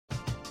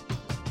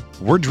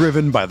We're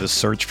driven by the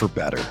search for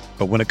better.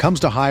 But when it comes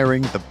to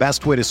hiring, the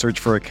best way to search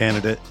for a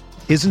candidate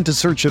isn't to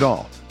search at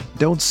all.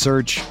 Don't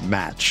search,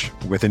 match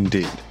with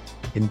Indeed.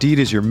 Indeed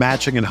is your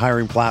matching and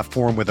hiring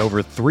platform with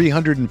over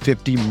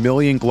 350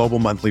 million global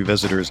monthly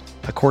visitors,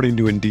 according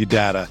to Indeed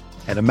data,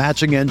 and a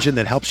matching engine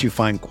that helps you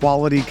find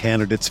quality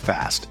candidates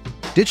fast.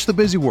 Ditch the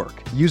busy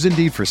work. Use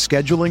Indeed for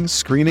scheduling,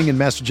 screening, and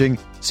messaging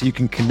so you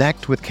can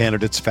connect with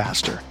candidates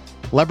faster.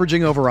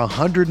 Leveraging over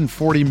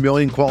 140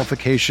 million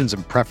qualifications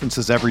and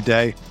preferences every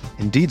day,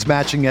 Indeed's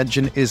matching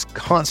engine is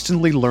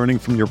constantly learning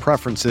from your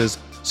preferences,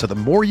 so the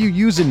more you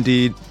use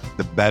Indeed,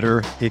 the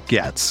better it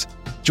gets.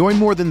 Join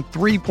more than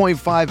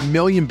 3.5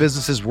 million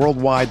businesses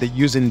worldwide that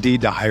use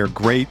Indeed to hire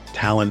great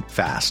talent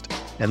fast.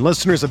 And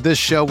listeners of this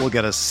show will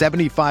get a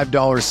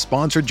 $75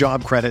 sponsored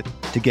job credit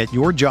to get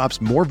your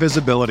jobs more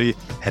visibility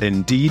at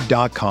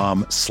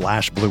Indeed.com/Blue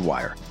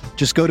Wire.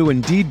 Just go to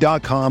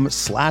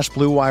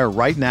Indeed.com/Blue Wire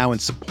right now and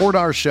support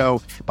our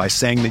show by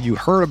saying that you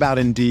heard about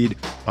Indeed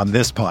on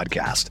this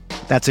podcast.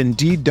 That's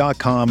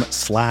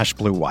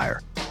Indeed.com/Blue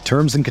Wire.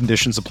 Terms and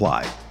conditions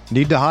apply.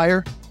 Need to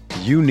hire?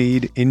 You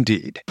need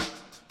Indeed.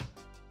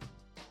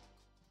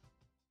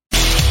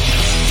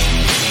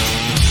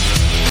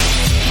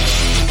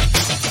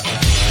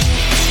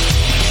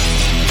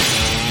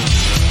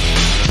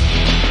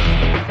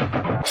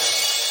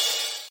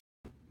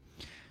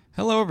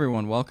 Hello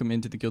everyone, welcome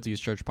into the Guilty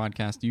as Charged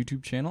podcast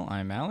YouTube channel.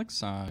 I'm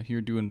Alex,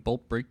 here doing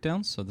bolt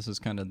breakdowns, so this is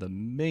kind of the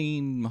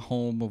main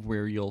home of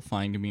where you'll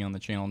find me on the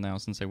channel now,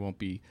 since I won't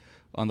be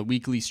on the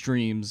weekly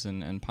streams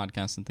and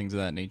podcasts and things of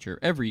that nature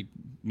every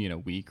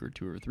week or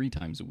 2 or 3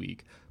 times a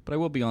week, but I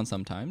will be on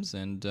sometimes,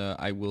 and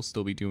I will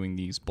still be doing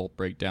these bolt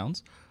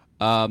breakdowns.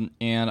 And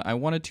I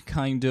wanted to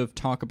kind of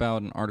talk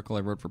about an article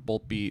I wrote for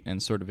Bolt Beat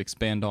and sort of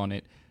expand on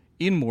it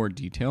in more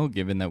detail,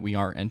 given that we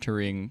are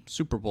entering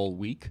Super Bowl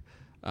week.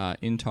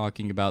 In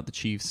talking about the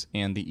Chiefs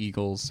and the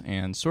Eagles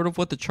and sort of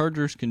what the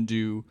Chargers can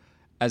do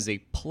as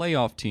a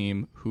playoff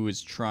team who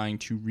is trying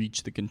to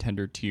reach the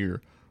contender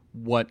tier.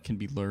 What can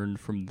be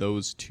learned from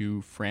those two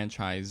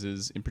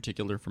franchises, in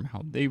particular from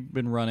how they've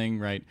been running,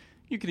 right?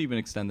 You could even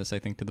extend this, I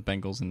think, to the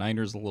Bengals and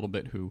Niners a little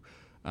bit, who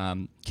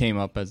came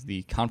up as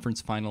the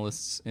conference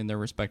finalists in their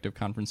respective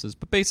conferences.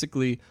 But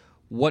basically,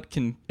 what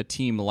can a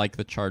team like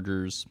the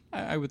Chargers,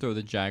 I would throw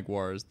the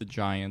Jaguars, the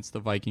Giants, the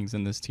Vikings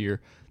in this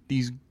tier,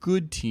 these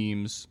good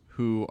teams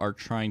who are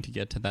trying to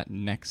get to that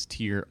next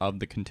tier of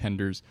the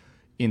contenders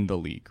in the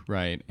league,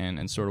 right?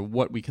 And sort of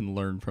what we can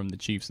learn from the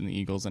Chiefs and the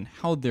Eagles and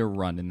how they're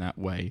run in that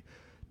way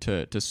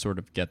to sort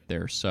of get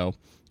there. So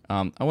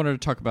I wanted to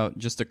talk about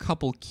just a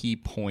couple key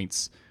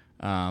points,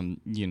 and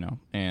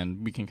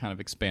we can kind of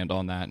expand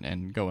on that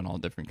and go in all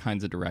different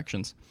kinds of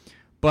directions.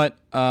 But,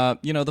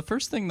 the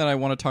first thing that I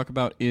want to talk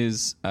about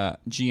is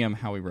GM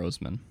Howie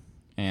Roseman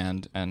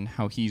and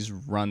how he's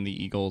run the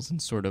Eagles and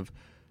sort of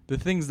the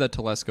things that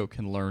Telesco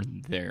can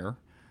learn there.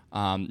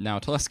 Now,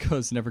 Telesco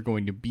is never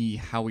going to be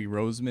Howie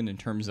Roseman in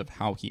terms of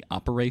how he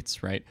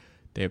operates, right?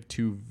 They have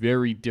two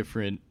very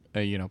different,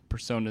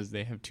 personas.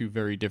 They have two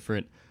very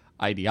different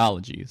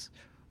ideologies.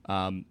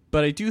 But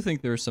I do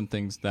think there are some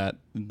things that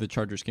the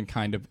Chargers can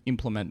kind of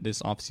implement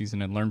this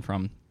offseason and learn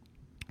from.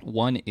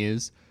 One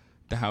is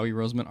the Howie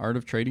Roseman art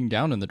of trading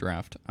down in the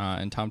draft.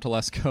 And Tom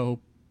Telesco,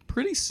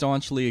 pretty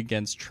staunchly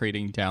against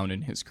trading down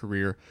in his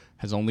career,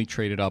 has only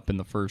traded up in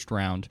the first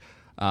round.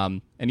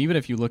 And even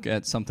if you look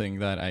at something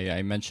that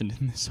I mentioned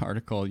in this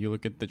article, you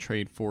look at the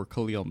trade for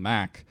Khalil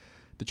Mack,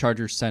 the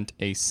Chargers sent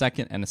a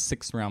 2nd and a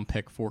 6th round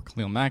pick for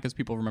Khalil Mack, as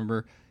people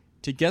remember.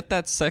 To get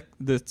that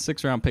the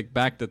 6th round pick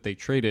back that they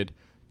traded,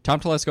 Tom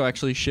Telesco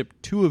actually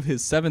shipped 2 of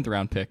his 7th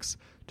round picks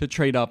to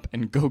trade up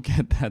and go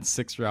get that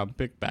 6th round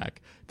pick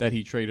back that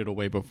he traded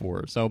away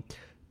before. So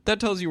that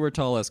tells you where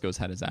Telesco's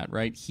head is at,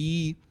 right?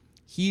 He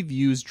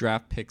views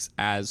draft picks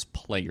as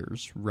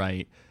players,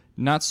 right?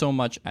 Not so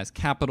much as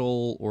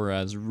capital or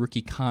as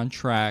rookie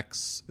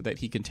contracts that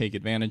he can take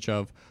advantage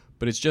of,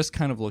 but it's just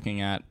kind of looking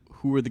at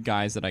who are the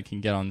guys that I can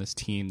get on this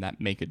team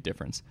that make a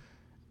difference.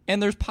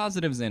 And there's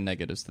positives and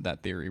negatives to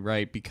that theory,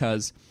 right?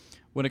 Because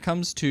when it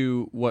comes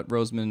to what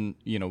Roseman,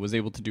 was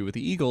able to do with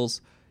the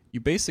Eagles, you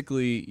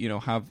basically,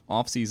 have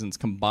off seasons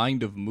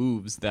combined of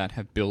moves that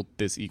have built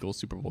this Eagles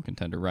Super Bowl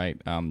contender, right?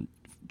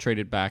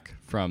 Traded back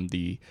from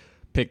the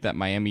pick that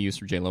Miami used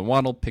for Jalen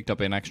Waddle, picked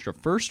up an extra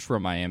first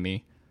from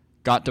Miami,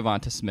 got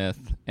Devonta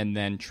Smith, and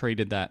then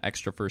traded that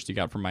extra first he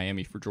got from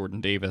Miami for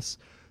Jordan Davis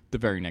the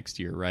very next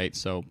year, right?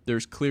 So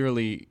there's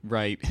clearly,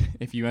 right,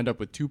 if you end up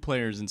with 2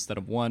 players instead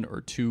of 1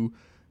 or 2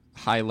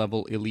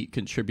 high-level elite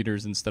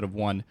contributors instead of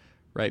 1,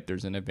 right,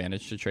 there's an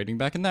advantage to trading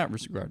back in that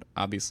regard.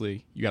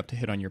 Obviously, you have to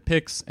hit on your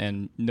picks,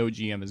 and no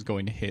GM is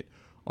going to hit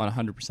on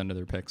 100% of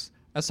their picks,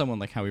 as someone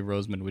like Howie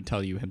Roseman would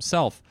tell you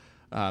himself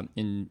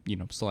in,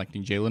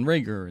 selecting Jalen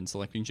Reagor and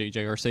selecting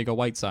J.J.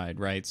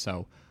 Arcega-Whiteside, right?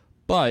 So,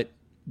 but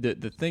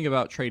the thing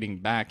about trading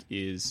back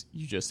is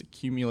you just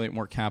accumulate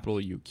more capital,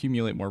 you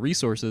accumulate more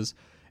resources,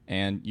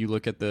 and you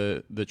look at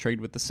the trade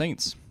with the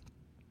Saints,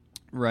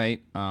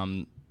 right?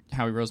 Howie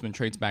Roseman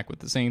trades back with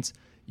the Saints.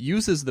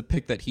 uses the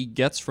pick that he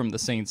gets from the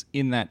Saints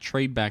in that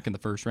trade back in the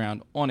first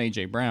round on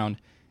A.J. Brown,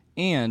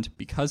 and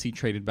because he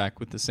traded back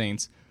with the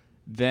Saints,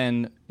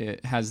 then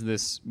it has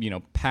this,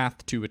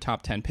 path to a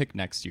top 10 pick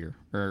next year,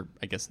 or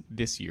I guess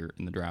this year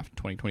in the draft,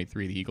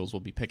 2023. The Eagles will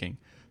be picking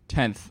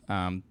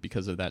 10th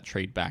because of that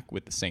trade back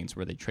with the Saints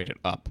where they traded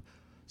up.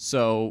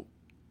 So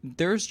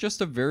there's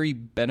just a very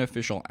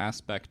beneficial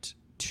aspect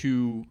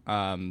to,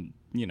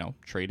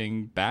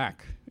 trading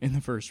back in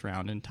the first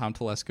round, and Tom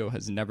Telesco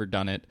has never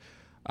done it.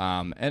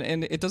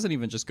 And it doesn't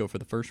even just go for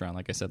the first round.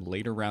 Like I said,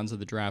 later rounds of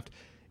the draft,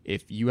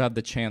 if you have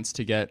the chance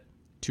to get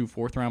 2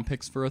 4th-round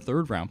picks for a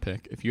 3rd-round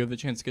pick, if you have the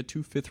chance to get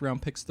 2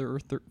 5th-round picks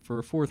for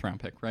a 4th-round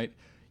pick, right?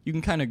 You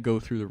can kind of go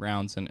through the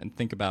rounds and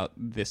think about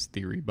this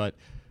theory. But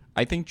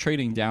I think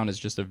trading down is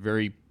just a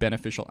very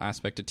beneficial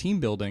aspect of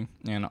team building.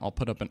 And I'll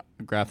put up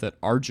a graph that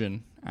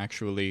Arjun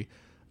actually,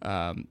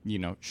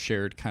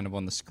 shared kind of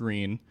on the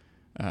screen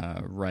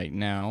right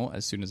now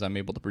as soon as I'm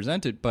able to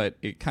present it. But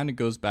it kind of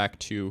goes back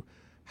to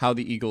how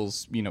the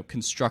Eagles,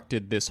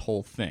 constructed this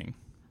whole thing,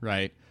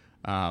 right?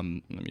 Let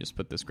me just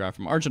put this graph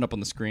from Arjun up on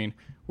the screen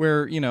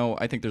where,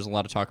 I think there's a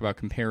lot of talk about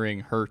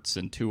comparing Hurts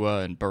and Tua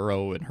and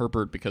Burrow and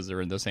Herbert because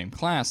they're in the same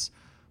class.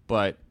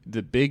 But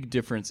the big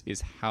difference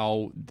is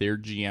how their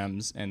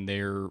GMs and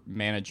their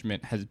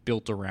management has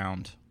built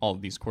around all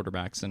of these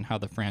quarterbacks and how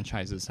the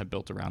franchises have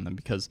built around them,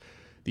 because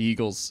the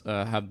Eagles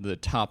have the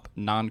top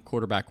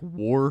non-quarterback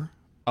war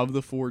of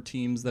the 4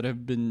 teams that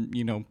have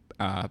been,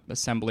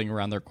 assembling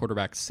around their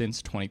quarterbacks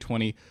since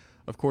 2020.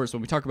 Of course,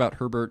 when we talk about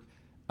Herbert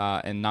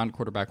and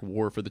non-quarterback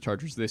war for the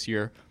Chargers this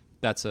year,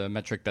 that's a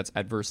metric that's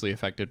adversely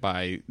affected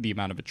by the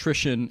amount of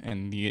attrition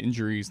and the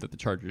injuries that the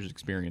Chargers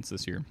experienced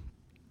this year.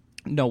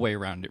 No way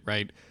around it,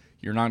 right?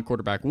 Your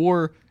non-quarterback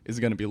war is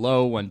going to be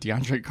low when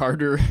DeAndre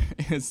Carter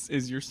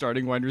is your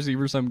starting wide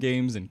receiver some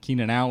games, and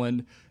Keenan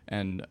Allen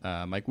and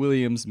Mike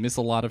Williams miss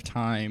a lot of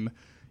time.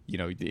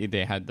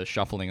 They had the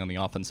shuffling on the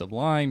offensive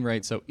line,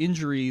 right? So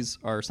injuries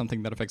are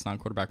something that affects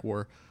non-quarterback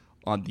war.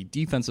 On the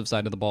defensive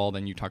side of the ball,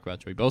 then you talk about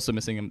Joey Bosa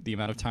missing the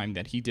amount of time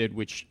that he did,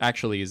 which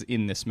actually is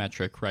in this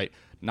metric, right?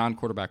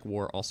 Non-quarterback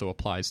war also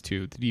applies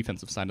to the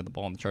defensive side of the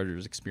ball, and the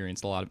Chargers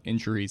experienced a lot of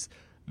injuries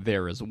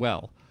there as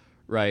well,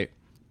 right?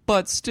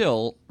 But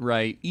still,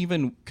 right,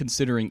 even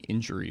considering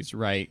injuries,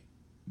 right,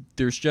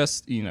 there's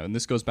just, and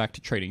this goes back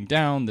to trading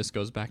down, this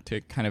goes back to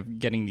kind of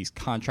getting these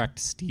contract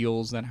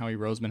steals that Howie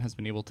Roseman has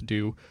been able to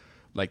do,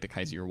 like the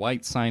Kaiser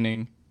White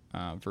signing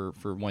for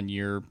 1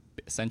 year,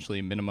 essentially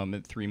a minimum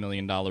at $3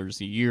 million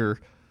a year,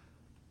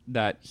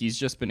 that he's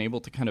just been able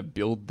to kind of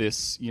build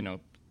this,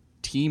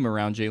 team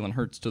around Jalen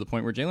Hurts to the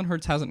point where Jalen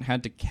Hurts hasn't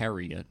had to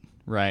carry it,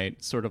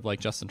 right? Sort of like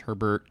Justin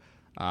Herbert,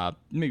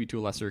 maybe to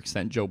a lesser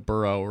extent Joe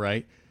Burrow,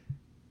 right?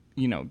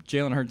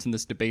 Jalen Hurts in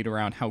this debate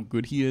around how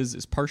good he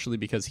is partially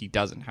because he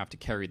doesn't have to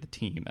carry the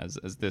team, as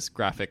this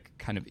graphic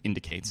kind of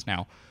indicates.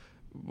 Now,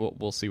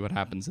 we'll see what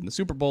happens in the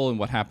Super Bowl and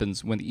what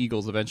happens when the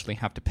Eagles eventually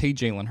have to pay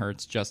Jalen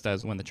Hurts, just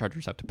as when the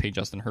Chargers have to pay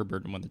Justin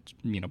Herbert and when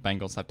the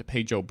Bengals have to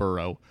pay Joe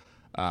Burrow,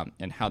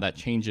 and how that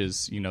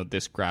changes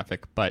this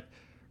graphic. But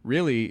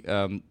really,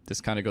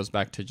 this kind of goes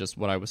back to just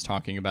what I was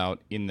talking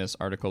about in this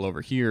article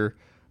over here.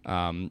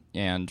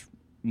 And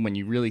when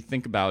you really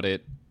think about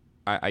it,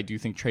 I do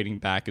think trading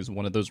back is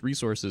one of those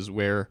resources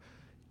where,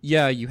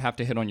 yeah, you have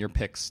to hit on your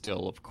picks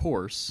still, of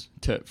course,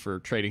 for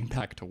trading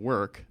back to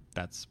work.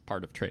 That's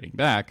part of trading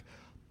back.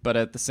 But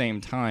at the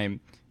same time,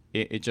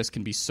 it just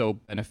can be so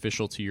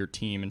beneficial to your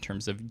team in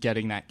terms of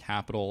getting that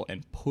capital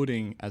and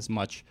putting as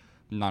much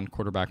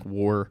non-quarterback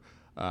war,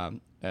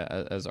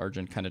 as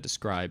Arjun kind of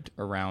described,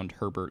 around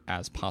Herbert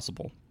as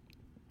possible,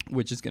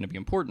 which is going to be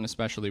important,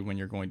 especially when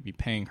you're going to be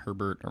paying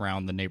Herbert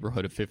around the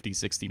neighborhood of $50,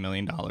 $60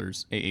 million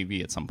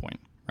AAV at some point,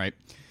 right?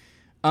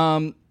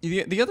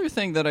 The other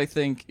thing that I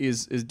think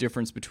is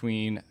difference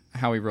between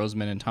Howie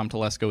Roseman and Tom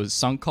Telesco is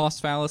sunk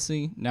cost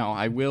fallacy. Now,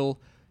 I will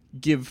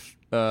give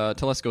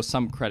Telesco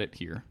some credit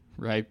here,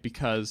 right?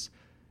 Because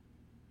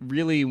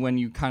really, when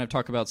you kind of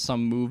talk about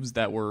some moves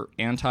that were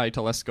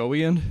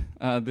anti-Telescoian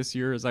this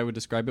year, as I would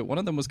describe it, one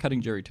of them was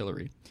cutting Jerry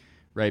Tillery,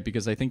 right?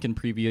 Because I think in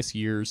previous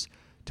years,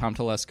 Tom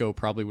Telesco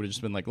probably would have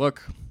just been like,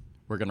 look,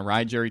 we're going to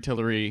ride Jerry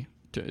Tillery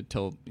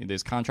till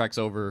his contract's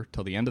over,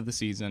 till the end of the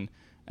season,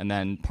 and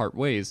then part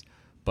ways.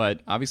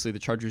 But obviously the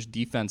Chargers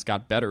defense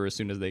got better as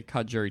soon as they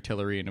cut Jerry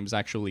Tillery, and it was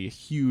actually a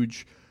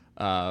huge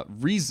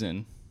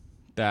reason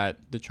that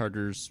the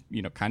Chargers,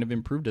 kind of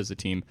improved as a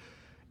team.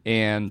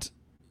 And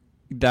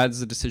that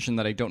is a decision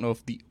that I don't know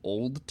if the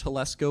old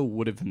Telesco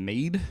would have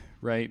made,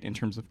 right, in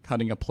terms of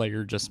cutting a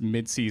player just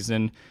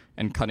mid-season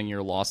and cutting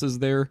your losses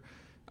there.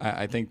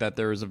 I think that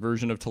there is a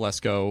version of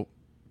Telesco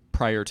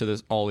prior to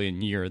this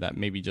all-in year that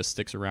maybe just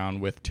sticks around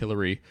with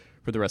Tillery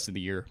for the rest of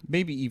the year,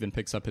 maybe even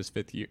picks up his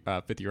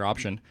fifth-year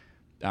option.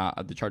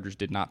 The Chargers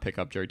did not pick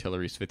up Jerry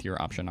Tillery's fifth-year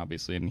option,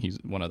 obviously, and he's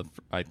one of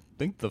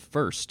the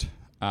first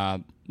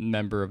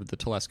member of the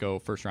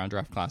Telesco first-round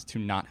draft class to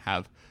not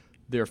have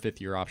their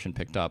fifth-year option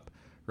picked up,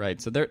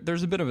 right? So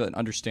there's a bit of an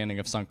understanding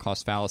of sunk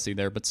cost fallacy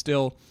there, but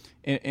still,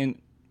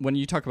 and when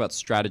you talk about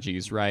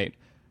strategies, right,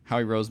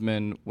 Howie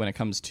Roseman, when it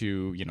comes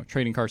to,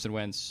 trading Carson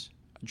Wentz,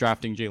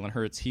 drafting Jalen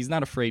Hurts, he's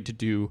not afraid to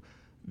do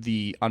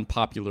the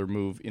unpopular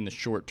move in the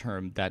short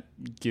term that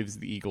gives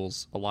the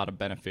Eagles a lot of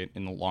benefit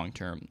in the long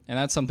term. And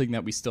that's something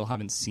that we still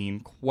haven't seen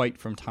quite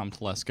from Tom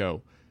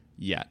Telesco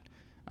yet.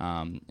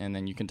 And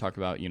then you can talk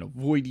about,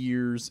 void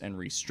years and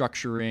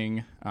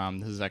restructuring.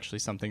 This is actually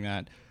something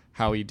that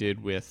Howie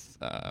did with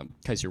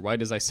Kaiser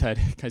White, as I said.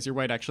 Kaiser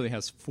White actually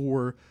has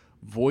 4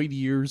 void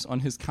years on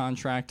his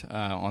contract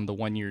on the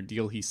 1-year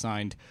deal he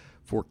signed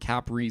for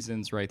cap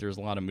reasons, right? There's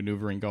a lot of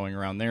maneuvering going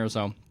around there.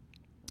 So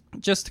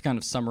just to kind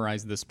of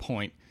summarize this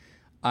point,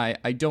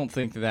 I don't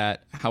think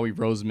that Howie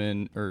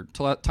Roseman or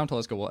Tom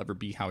Telesco will ever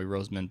be Howie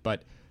Roseman,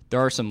 but there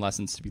are some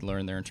lessons to be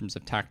learned there in terms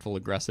of tactful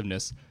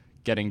aggressiveness,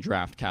 getting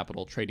draft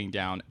capital, trading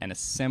down, and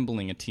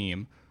assembling a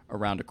team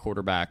around a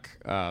quarterback,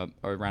 or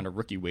around a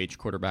rookie wage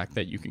quarterback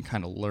that you can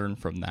kind of learn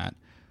from that.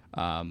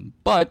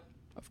 But,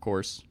 of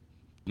course,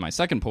 my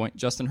second point,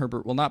 Justin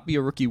Herbert will not be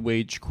a rookie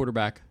wage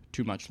quarterback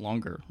too much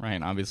longer,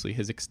 right? Obviously,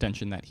 his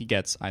extension that he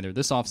gets either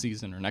this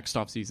offseason or next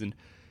offseason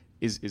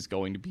is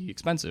going to be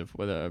expensive,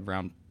 whether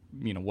around,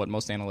 what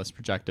most analysts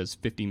project as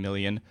 $50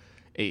 million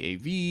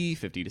AAV,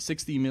 50 to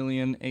 60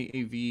 million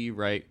AAV,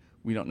 right?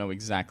 We don't know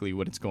exactly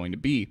what it's going to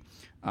be.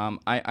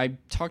 I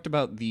talked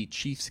about the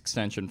Chiefs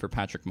extension for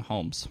Patrick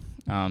Mahomes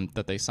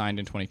that they signed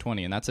in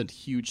 2020, and that's a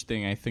huge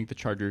thing I think the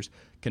Chargers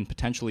can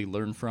potentially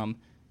learn from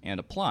and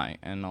apply.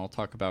 And I'll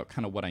talk about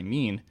kind of what I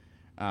mean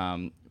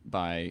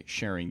by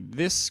sharing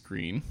this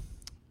screen.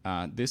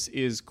 This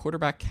is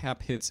quarterback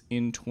cap hits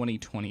in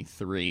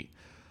 2023.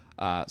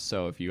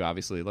 So if you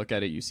obviously look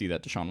at it, you see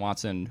that Deshaun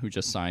Watson, who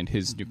just signed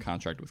his new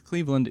contract with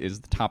Cleveland,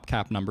 is the top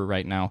cap number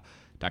right now.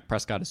 Dak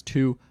Prescott is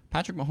 2.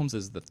 Patrick Mahomes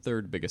is the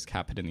 3rd biggest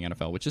cap hit in the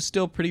NFL, which is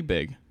still pretty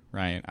big,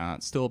 right?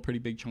 It's still a pretty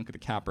big chunk of the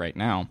cap right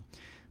now.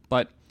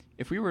 But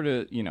if we were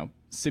to,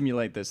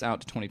 simulate this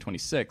out to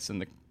 2026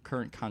 and the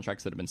current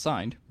contracts that have been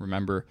signed,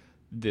 remember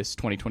this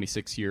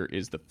 2026 year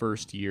is the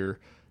first year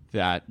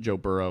that Joe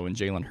Burrow and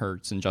Jalen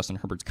Hurts and Justin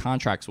Herbert's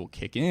contracts will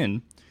kick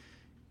in.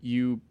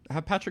 You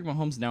have Patrick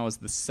Mahomes now as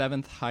the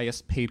 7th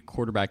highest paid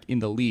quarterback in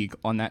the league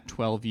on that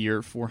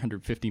 12-year,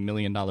 $450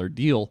 million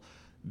deal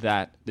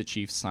that the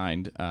Chiefs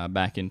signed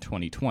back in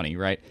 2020,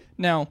 right?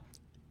 Now,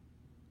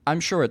 I'm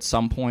sure at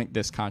some point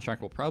this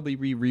contract will probably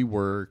be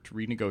reworked,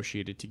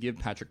 renegotiated to give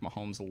Patrick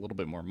Mahomes a little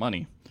bit more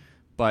money.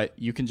 But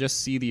you can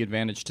just see the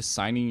advantage to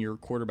signing your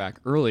quarterback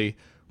early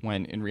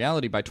when, in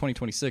reality, by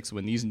 2026,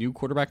 when these new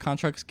quarterback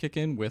contracts kick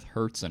in with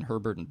Hurts and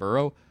Herbert and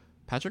Burrow,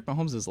 Patrick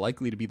Mahomes is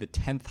likely to be the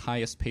 10th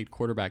highest paid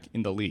quarterback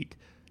in the league,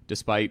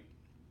 despite,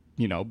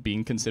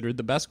 being considered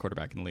the best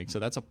quarterback in the league. So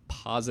that's a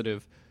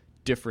positive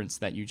difference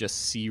that you just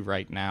see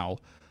right now.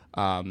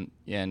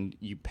 And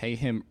you pay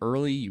him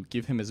early, you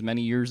give him as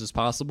many years as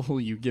possible,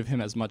 you give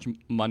him as much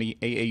money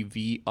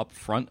AAV up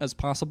front as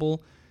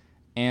possible,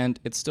 and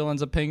it still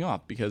ends up paying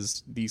off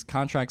because these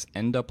contracts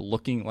end up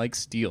looking like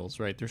steals,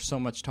 right? There's so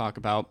much talk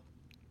about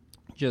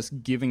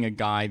just giving a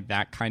guy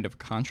that kind of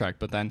contract,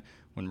 but then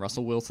when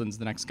Russell Wilson's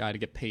the next guy to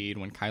get paid,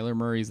 when Kyler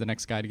Murray's the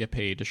next guy to get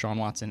paid, Deshaun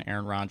Watson,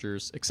 Aaron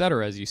Rodgers,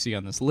 etc., as you see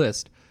on this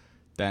list,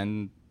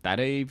 then that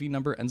AAV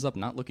number ends up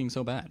not looking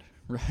so bad,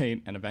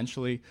 right? And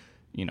eventually,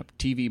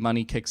 TV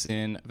money kicks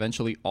in,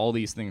 eventually all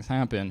these things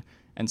happen,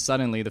 and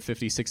suddenly the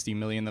 50, 60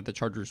 million that the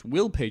Chargers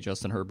will pay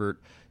Justin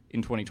Herbert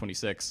in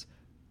 2026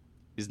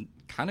 is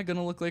kind of going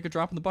to look like a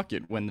drop in the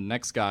bucket when the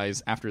next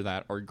guys after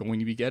that are going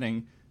to be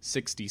getting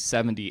 60,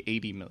 70,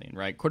 80 million,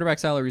 right? Quarterback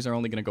salaries are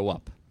only going to go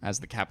up as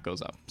the cap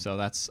goes up. So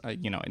that's,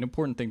 an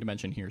important thing to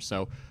mention here.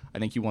 So I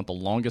think you want the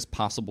longest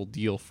possible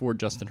deal for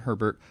Justin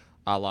Herbert,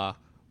 a la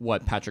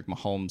what Patrick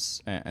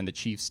Mahomes and the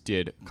Chiefs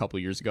did a couple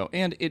years ago.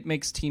 And it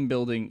makes team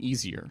building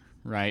easier,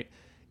 right?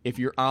 If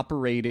you're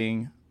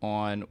operating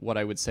on what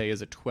I would say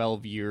is a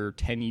 12-year,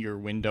 10-year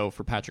window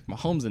for Patrick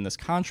Mahomes in this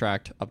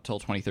contract up till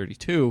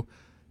 2032,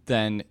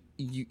 then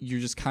you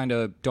just kind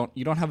of don't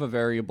have a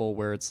variable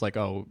where it's like,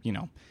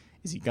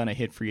 is he going to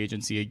hit free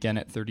agency again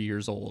at 30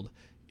 years old?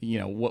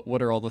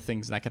 What are all the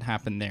things that could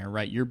happen there,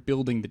 right? You're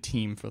building the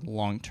team for the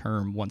long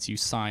term once you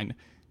sign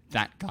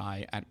that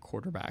guy at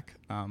quarterback.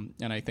 And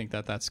I think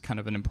that that's kind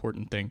of an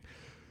important thing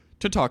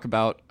to talk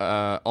about.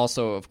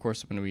 Also, of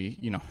course, when we,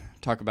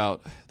 talk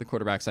about the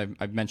quarterbacks,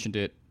 I've mentioned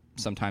it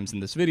sometimes in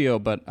this video,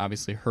 but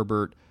obviously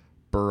Herbert,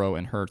 Burrow,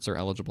 and Hurts are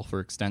eligible for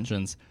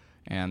extensions.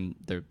 And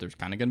there's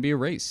kind of going to be a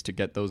race to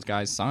get those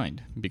guys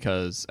signed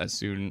because as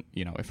soon,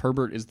 if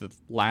Herbert is the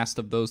last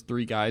of those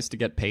 3 guys to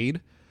get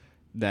paid,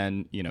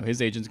 then,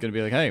 his agent's going to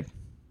be like, hey,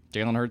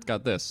 Jalen Hurts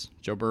got this,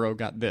 Joe Burrow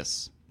got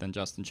this, then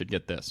Justin should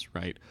get this,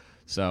 right?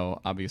 So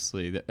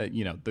obviously,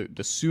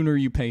 the sooner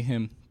you pay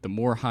him, the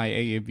more high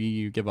AAV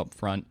you give up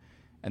front,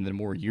 and the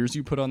more years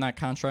you put on that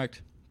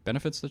contract,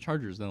 benefits the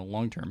Chargers in the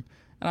long term,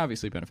 and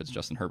obviously benefits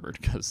Justin Herbert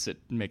because it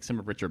makes him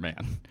a richer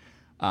man.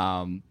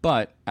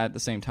 But at the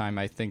same time,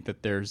 I think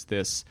that there's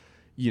this,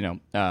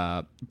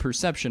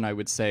 perception, I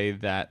would say,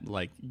 that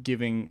like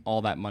giving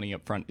all that money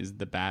up front is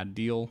the bad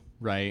deal,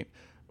 right?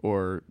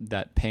 Or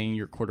that paying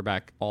your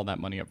quarterback all that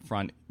money up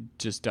front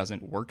just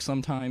doesn't work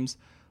sometimes.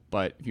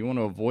 But if you want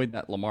to avoid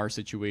that Lamar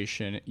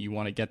situation, you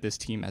want to get this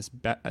team as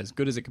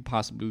good as it could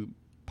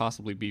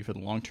possibly be for the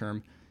long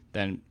term,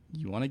 then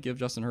you want to give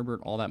Justin Herbert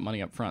all that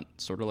money up front,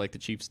 sort of like the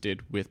Chiefs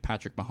did with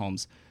Patrick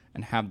Mahomes,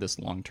 and have this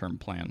long-term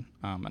plan.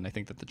 And I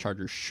think that the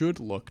Chargers should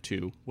look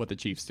to what the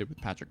Chiefs did with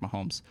Patrick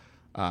Mahomes,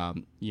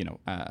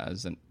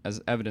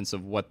 as evidence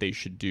of what they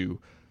should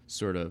do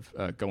sort of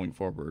going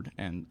forward.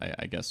 And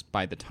I guess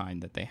by the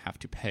time that they have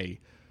to pay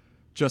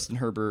Justin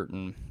Herbert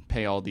and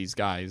pay all these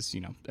guys,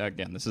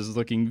 again, this is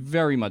looking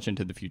very much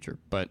into the future,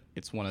 but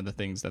it's one of the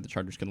things that the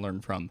Chargers can learn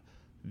from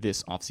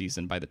this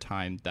offseason by the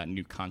time that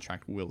new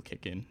contract will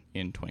kick in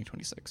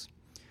 2026.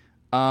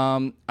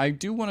 I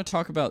do want to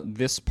talk about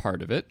this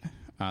part of it.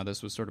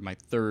 This was sort of my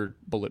third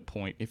bullet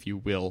point, if you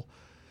will.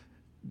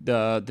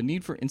 The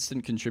need for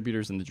instant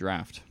contributors in the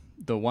draft.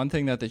 The one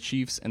thing that the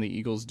Chiefs and the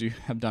Eagles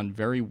have done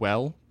very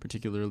well,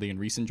 particularly in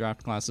recent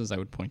draft classes, I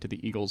would point to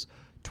the Eagles'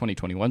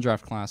 2021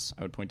 draft class,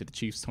 I would point to the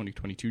Chiefs'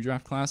 2022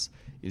 draft class,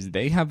 is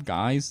they have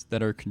guys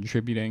that are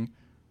contributing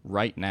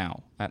right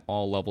now at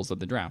all levels of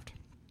the draft.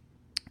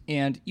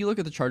 And you look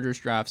at the Chargers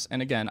drafts,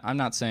 and again, I'm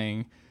not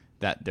saying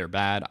that they're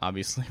bad.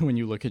 Obviously, when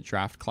you look at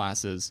draft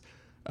classes,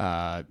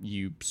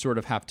 you sort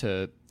of have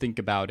to think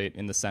about it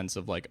in the sense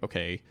of like,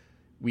 okay,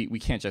 we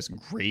can't just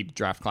grade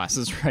draft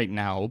classes right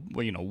now,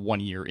 1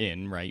 year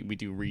in, right? We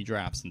do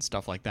redrafts and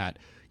stuff like that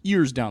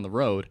years down the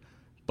road.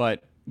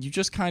 But you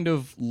just kind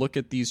of look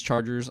at these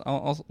Chargers.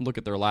 I'll look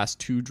at their last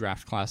two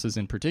draft classes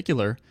in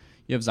particular.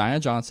 You have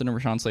Zion Johnson and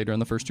Rashawn Slater in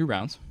the first two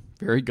rounds.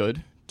 Very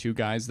good. Two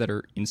guys that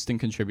are instant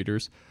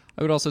contributors.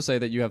 I would also say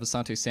that you have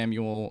Asante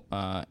Samuel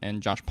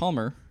and Josh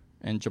Palmer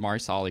and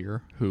Jamari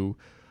Salyer, who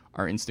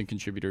are instant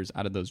contributors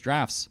out of those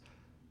drafts.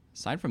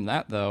 Aside from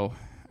that, though,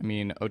 I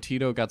mean,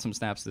 Otito got some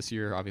snaps this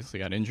year, obviously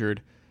got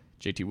injured.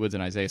 JT Woods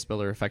and Isaiah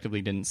Spiller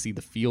effectively didn't see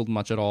the field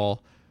much at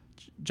all.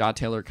 Ja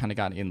Taylor kind of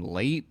got in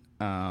late.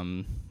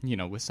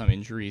 With some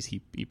injuries, he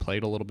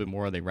played a little bit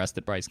more. They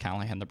rested Bryce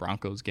Callahan the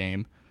Broncos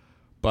game.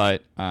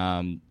 But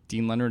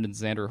Dean Leonard and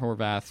Xander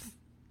Horvath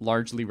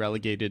largely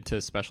relegated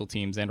to special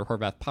teams. Xander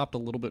Horvath popped a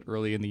little bit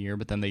early in the year,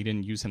 but then they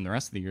didn't use him the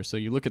rest of the year. So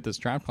you look at this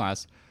draft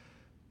class,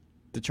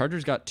 the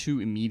Chargers got two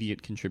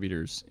immediate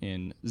contributors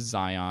in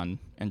Zion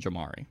and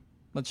Jamari.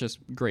 Let's just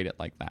grade it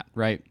like that,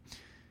 right?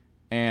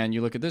 And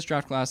you look at this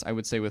draft class, I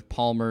would say with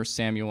Palmer,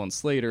 Samuel, and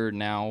Slater,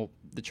 now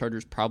the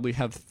Chargers probably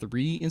have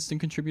three instant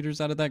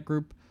contributors out of that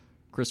group.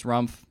 Chris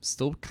Rumph,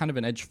 still kind of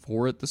an edge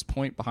 4 at this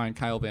point behind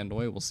Kyle Van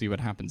Noy. We'll see what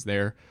happens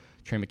there.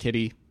 Trey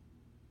McKitty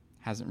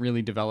hasn't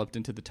really developed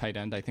into the tight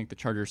end I think the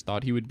Chargers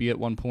thought he would be at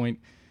one point.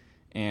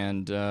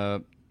 And,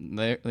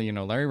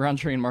 Larry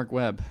Roundtree and Mark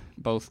Webb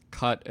both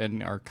cut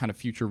and are kind of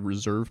future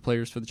reserve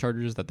players for the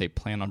Chargers that they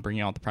plan on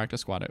bringing out the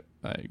practice squad at,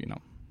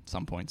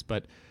 some points.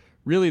 But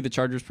really, the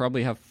Chargers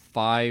probably have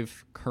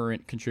 5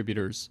 current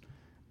contributors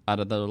out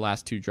of the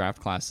last 2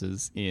 draft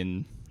classes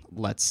in,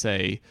 let's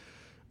say,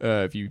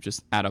 if you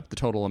just add up the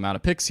total amount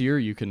of picks here,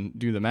 you can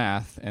do the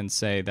math and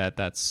say that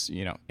that's,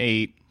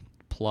 8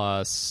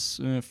 plus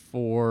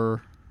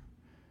 4.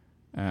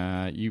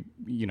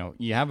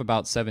 You have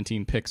about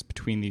 17 picks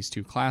between these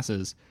two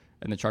classes,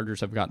 and the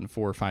Chargers have gotten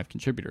 4 or 5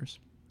 contributors.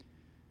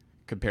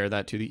 Compare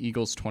that to the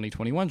Eagles'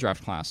 2021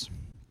 draft class,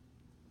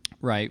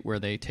 right, where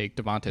they take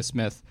Devontae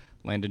Smith,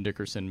 Landon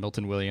Dickerson,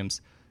 Milton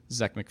Williams,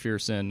 Zach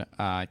McPherson,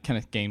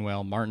 Kenneth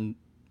Gainwell,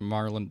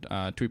 Marlon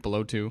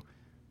Tuipulotu.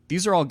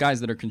 These are all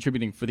guys that are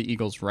contributing for the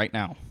Eagles right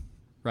now,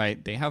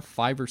 right? They have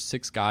 5 or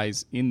 6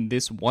 guys in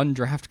this one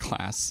draft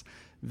class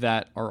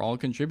that are all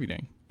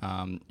contributing.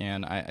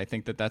 And I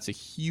think that that's a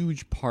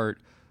huge part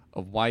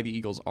of why the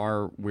Eagles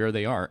are where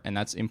they are. And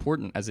that's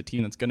important as a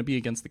team that's going to be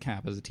against the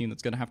cap, as a team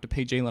that's going to have to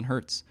pay Jalen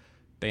Hurts.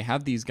 They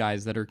have these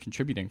guys that are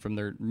contributing from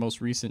their most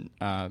recent,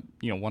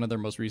 one of their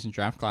most recent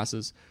draft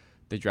classes.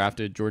 They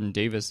drafted Jordan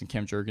Davis and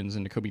Cam Jurgens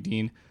and Nakobe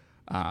Dean.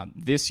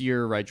 This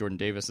year, right, Jordan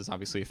Davis is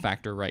obviously a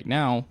factor right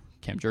now.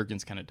 Cam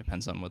Jurgens kind of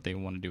depends on what they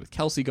want to do with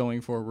Kelsey going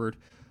forward.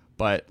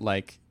 But,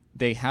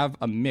 they have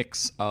a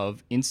mix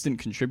of instant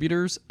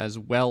contributors as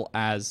well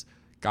as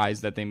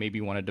guys that they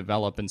maybe want to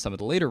develop in some of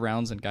the later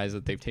rounds and guys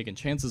that they've taken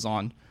chances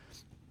on.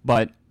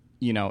 But,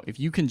 if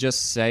you can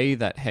just say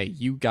that, hey,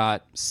 you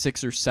got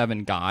 6 or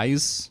 7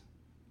 guys,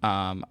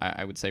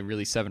 I would say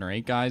really 7 or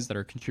 8 guys that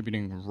are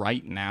contributing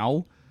right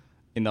now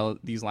in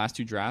these last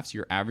 2 drafts,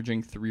 you're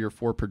averaging 3 or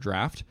 4 per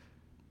draft.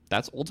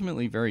 That's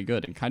ultimately very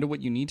good and kind of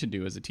what you need to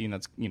do as a team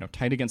that's,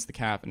 tight against the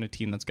cap and a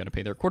team that's going to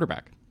pay their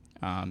quarterback.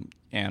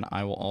 And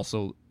I will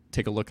also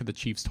take a look at the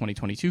Chiefs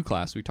 2022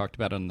 class. We talked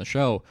about it on the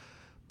show,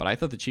 but I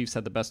thought the Chiefs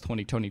had the best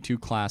 2022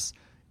 class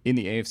in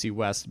the AFC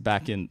West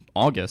back in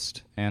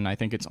August, and I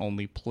think it's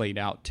only played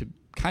out to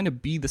kind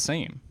of be the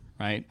same,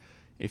 right?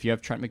 If you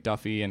have Trent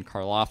McDuffie and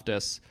Karl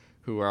Loftus,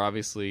 who are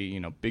obviously,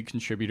 big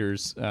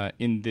contributors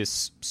in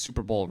this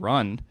Super Bowl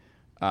run,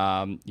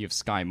 you have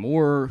Sky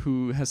Moore,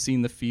 who has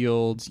seen the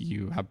field.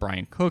 You have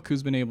Brian Cook,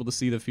 who's been able to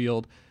see the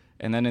field.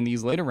 And then in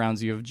these later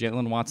rounds, you have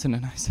Jalen Watson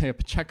and Isaiah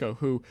Pacheco,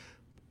 who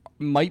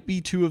might be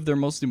 2 of their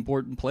most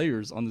important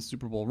players on the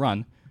Super Bowl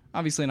run.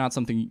 Obviously not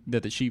something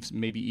that the Chiefs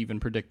maybe even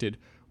predicted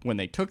when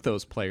they took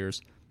those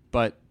players,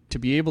 But to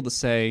be able to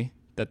say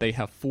that they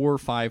have 4 or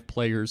 5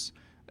 players,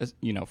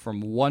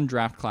 from one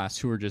draft class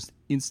who are just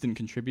instant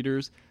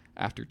contributors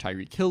after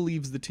Tyreek Hill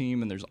leaves the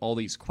team, and there's all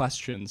these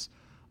questions,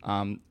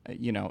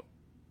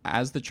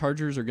 as the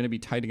Chargers are going to be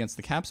tight against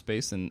the cap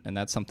space, and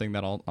that's something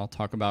that I'll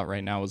talk about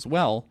right now as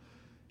well.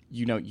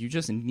 You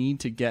just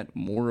need to get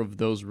more of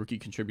those rookie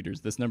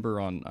contributors. This number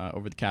on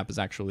over the cap is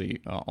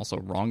actually also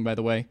wrong, by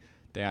the way.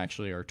 They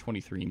actually are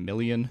 $23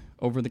 million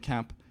over the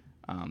cap,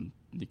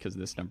 because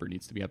this number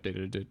needs to be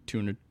updated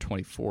to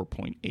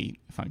 $224.8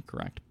 if I'm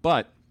correct.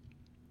 But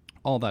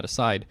all that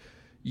aside,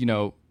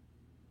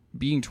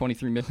 being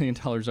 $23 million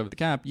over the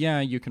cap, yeah,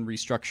 you can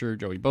restructure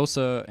Joey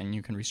Bosa and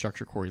you can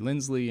restructure Corey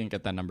Linsley and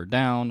get that number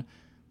down.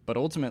 But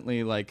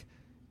ultimately, like,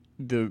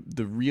 the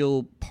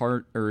real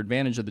part or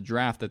advantage of the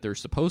draft that they're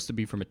supposed to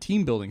be from a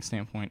team building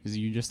standpoint is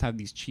you just have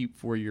these cheap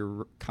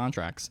 4-year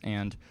contracts.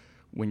 And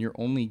when you're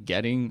only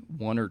getting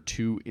 1 or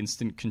 2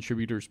 instant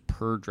contributors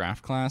per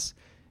draft class,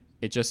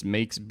 it just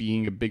makes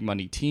being a big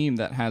money team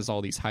that has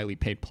all these highly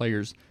paid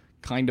players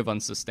kind of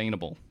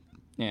unsustainable.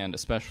 And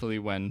especially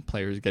when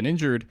players get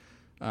injured,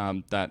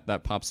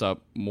 that pops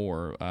up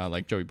more,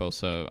 like Joey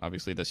Bosa,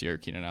 obviously this year.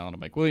 Keenan Allen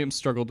and Mike Williams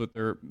struggled with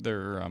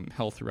their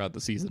health throughout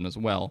the season as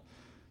well.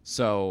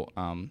 So,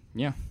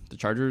 the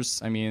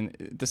Chargers, I mean,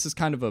 this is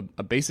kind of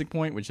a basic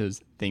point, which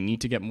is they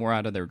need to get more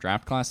out of their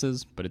draft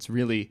classes, but it's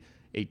really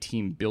a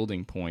team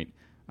building point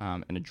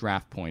and a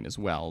draft point as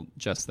well,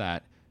 just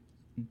that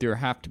there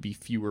have to be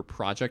fewer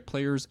project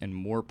players and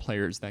more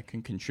players that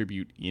can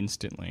contribute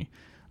instantly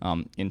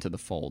into the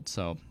fold.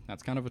 So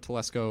that's kind of a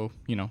Telesco,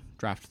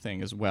 draft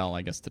thing as well,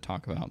 I guess, to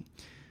talk about.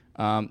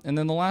 And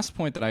then the last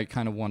point that I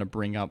kind of want to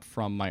bring up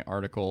from my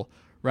article,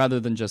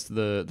 rather than just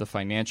the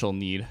financial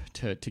need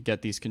to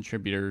get these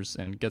contributors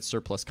and get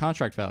surplus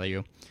contract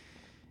value,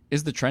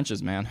 is the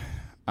trenches, man.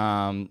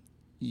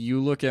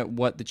 You look at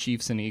what the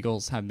Chiefs and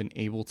Eagles have been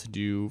able to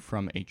do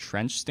from a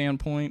trench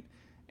standpoint,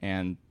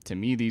 and to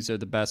me, these are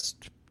the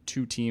best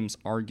 2 teams,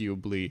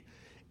 arguably,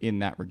 in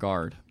that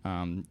regard.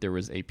 There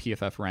was a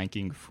PFF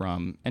ranking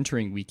from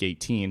entering Week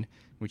 18,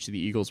 which the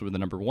Eagles were the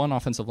number 1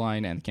 offensive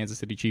line and the Kansas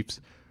City Chiefs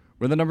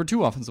were the number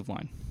 2 offensive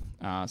line.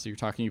 So you're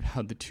talking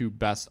about the 2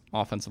 best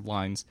offensive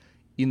lines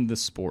in the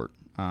sport,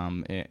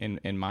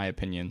 in my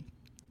opinion,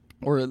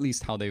 or at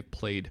least how they've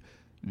played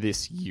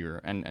this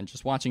year. And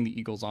just watching the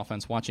Eagles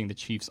offense, watching the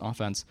Chiefs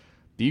offense,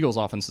 the Eagles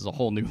offense is a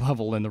whole new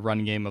level in the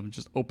run game of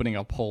just opening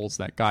up holes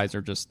that guys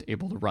are just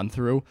able to run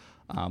through.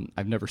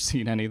 I've never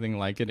seen anything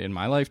like it in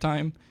my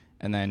lifetime.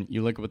 And then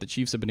you look at what the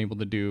Chiefs have been able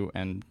to do,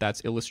 and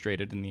that's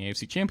illustrated in the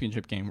AFC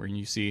Championship game, where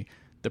you see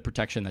the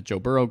protection that Joe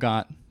Burrow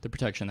got, the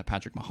protection that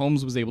Patrick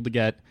Mahomes was able to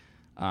get,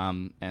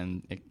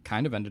 and it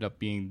kind of ended up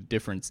being the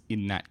difference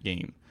in that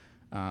game.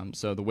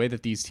 So the way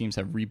that these teams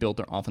have rebuilt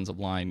their offensive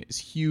line is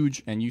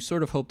huge, and you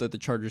sort of hope that the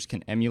Chargers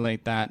can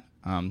emulate that.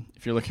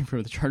 If you're looking for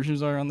where the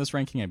Chargers are on this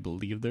ranking, I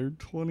believe they're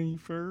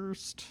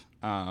 21st,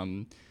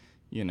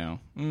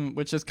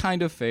 which is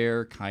kind of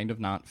fair, kind of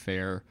not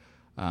fair.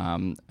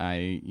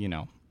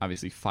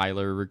 Obviously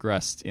Filer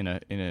regressed in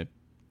a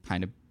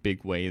kind of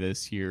big way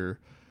this year.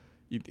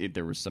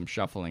 There was some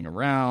shuffling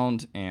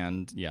around,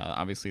 and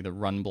obviously the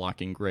run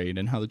blocking grade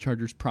and how the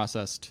Chargers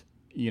processed,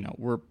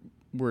 we're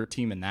a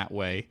team in that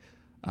way,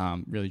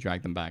 really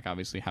dragged them back.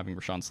 Obviously having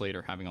Rashawn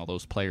Slater, having all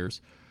those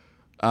players,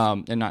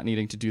 and not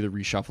needing to do the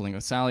reshuffling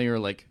with Salyer,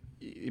 like,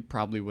 it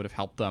probably would have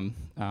helped them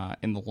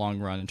in the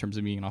long run in terms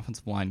of being an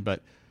offensive line.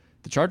 But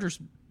the Chargers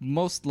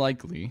most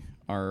likely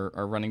are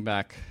running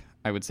back,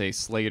 I would say,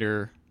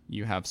 Slater.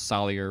 You have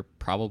Salyer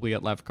probably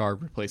at left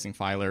guard replacing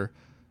Filer,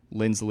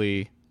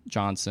 Linsley,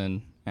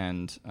 Johnson,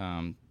 and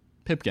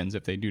Pipkins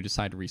if they do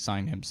decide to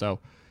re-sign him. So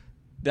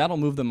that'll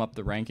move them up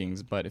the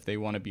rankings, but if they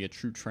want to be a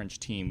true trench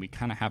team, we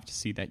kind of have to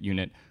see that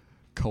unit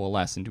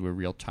coalesce into a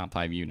real top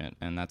 5 unit,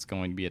 and that's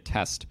going to be a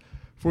test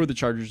for the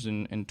Chargers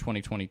in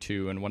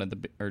 2022 and in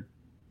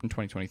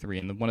 2023.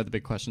 And one of the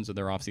big questions of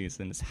their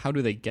offseason is how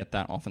do they get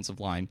that offensive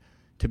line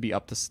to be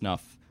up to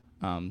snuff,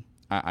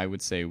 I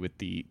would say, with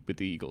the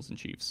Eagles and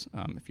Chiefs,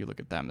 if you look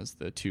at them as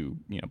the 2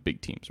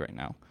 big teams right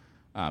now.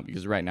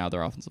 Because right now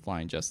their offensive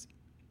line, just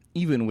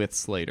even with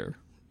Slater,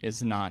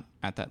 is not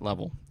at that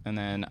level. And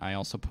then I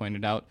also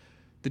pointed out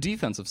the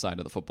defensive side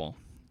of the football.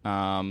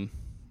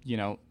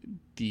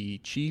 The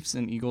Chiefs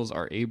and Eagles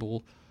are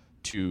able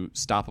to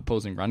stop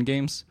opposing run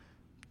games.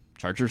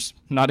 Chargers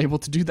not able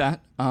to do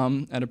that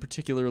at a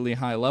particularly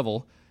high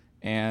level.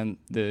 And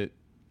the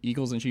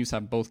Eagles and Chiefs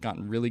have both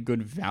gotten really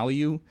good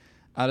value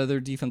out of their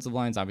defensive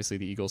lines. Obviously,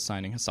 the Eagles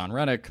signing Hassan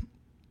Reddick,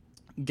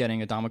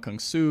 getting Adama Kung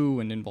Su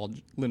and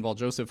Linval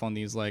Joseph on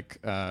these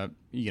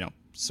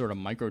sort of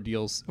micro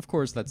deals. Of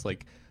course, that's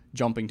like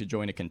jumping to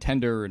join a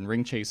contender and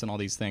ring chase and all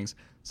these things,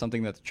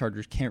 something that the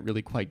Chargers can't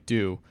really quite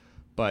do.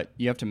 But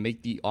you have to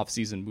make the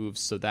offseason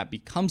moves so that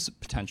becomes a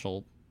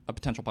potential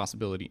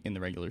possibility in the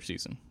regular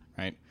season,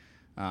 right?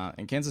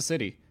 In Kansas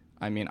City,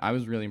 I mean, I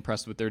was really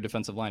impressed with their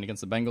defensive line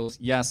against the Bengals.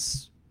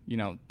 Yes,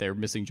 they're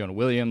missing Jonah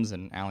Williams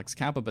and Alex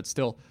Kappa, but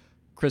still,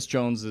 Chris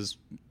Jones is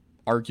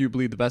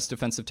arguably the best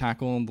defensive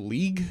tackle in the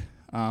league.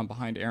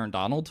 behind Aaron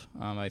Donald.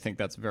 I think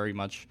that's very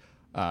much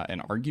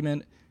an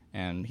argument,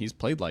 and he's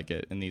played like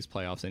it in these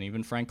playoffs. And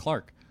even Frank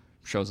Clark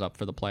shows up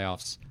for the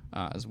playoffs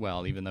as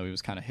well, even though he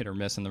was kind of hit or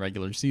miss in the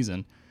regular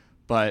season.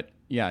 But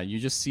yeah, you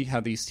just see how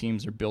these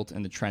teams are built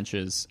in the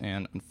trenches.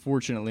 And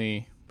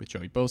unfortunately, with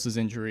Joey Bosa's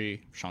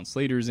injury, Sean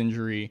Slater's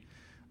injury,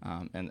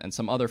 and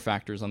some other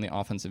factors on the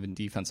offensive and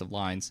defensive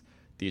lines,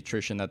 the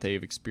attrition that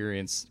they've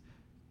experienced,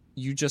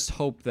 you just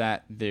hope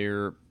that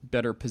they're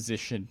better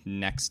positioned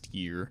next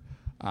year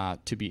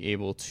to be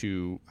able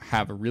to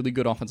have a really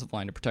good offensive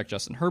line to protect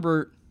Justin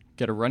Herbert,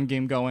 get a run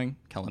game going.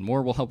 Kellen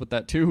Moore will help with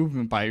that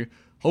too by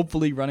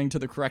hopefully running to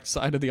the correct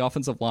side of the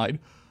offensive line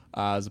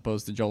as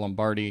opposed to Joe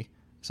Lombardi.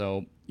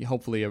 So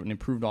hopefully an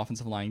improved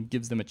offensive line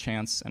gives them a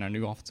chance, and a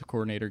new offensive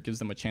coordinator gives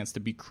them a chance to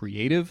be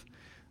creative.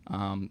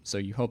 So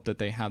you hope that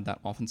they have that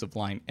offensive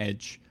line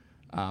edge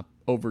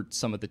over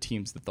some of the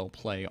teams that they'll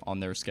play on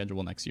their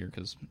schedule next year,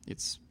 because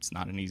it's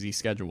not an easy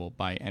schedule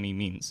by any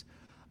means.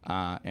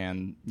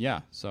 And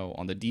yeah, so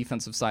on the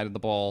defensive side of the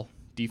ball,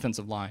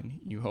 defensive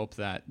line, you hope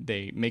that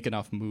they make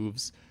enough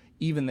moves,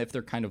 even if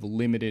they're kind of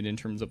limited in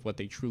terms of what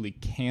they truly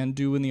can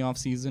do in the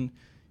offseason.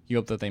 You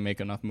hope that they make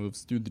enough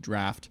moves through the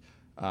draft,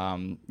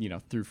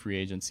 through free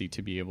agency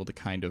to be able to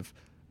kind of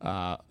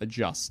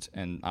adjust.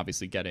 And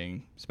obviously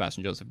getting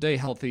Sebastian Joseph Day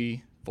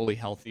fully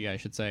healthy, I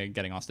should say,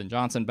 getting Austin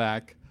Johnson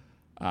back.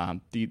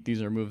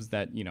 These are moves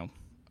that,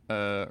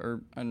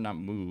 or not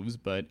moves,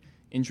 but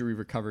injury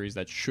recoveries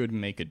that should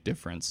make a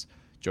difference.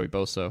 Joey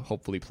Bosa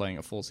hopefully playing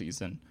a full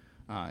season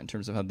in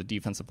terms of how the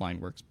defensive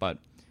line works. But,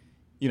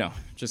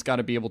 just got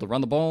to be able to run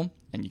the ball,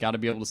 and you got to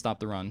be able to stop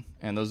the run.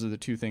 And those are the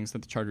two things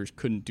that the Chargers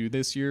couldn't do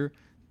this year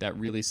that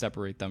really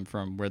separate them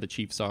from where the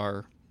Chiefs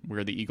are,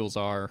 where the Eagles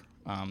are.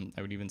 I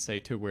would even say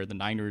to where the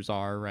Niners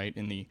are, right,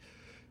 in the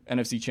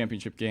NFC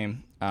Championship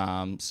game.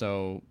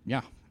 So,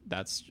 yeah,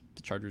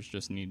 the Chargers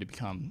just need to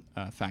become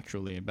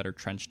factually a better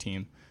trench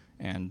team.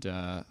 And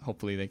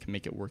hopefully they can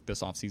make it work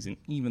this offseason,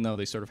 even though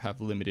they sort of have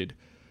limited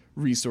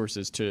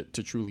resources to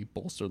truly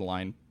bolster the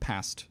line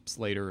past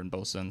Slater and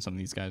Bosa and some of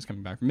these guys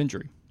coming back from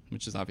injury,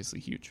 which is obviously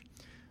huge.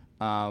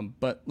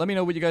 But let me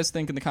know what you guys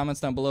think in the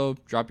comments down below.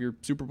 Drop your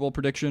Super Bowl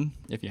prediction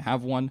if you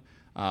have one.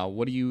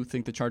 What do you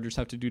think the Chargers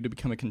have to do to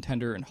become a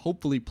contender and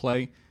hopefully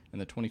play in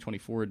the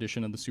 2024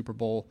 edition of the Super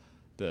Bowl,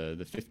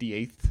 the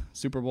 58th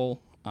Super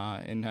Bowl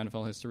in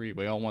NFL history?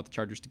 We all want the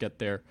Chargers to get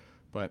there,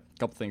 but a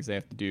couple things they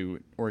have to do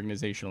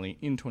organizationally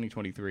in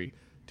 2023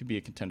 to be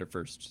a contender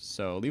first.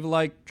 So leave a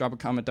like, drop a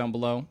comment down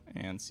below,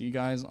 and see you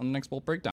guys on the next Bolt Breakdown.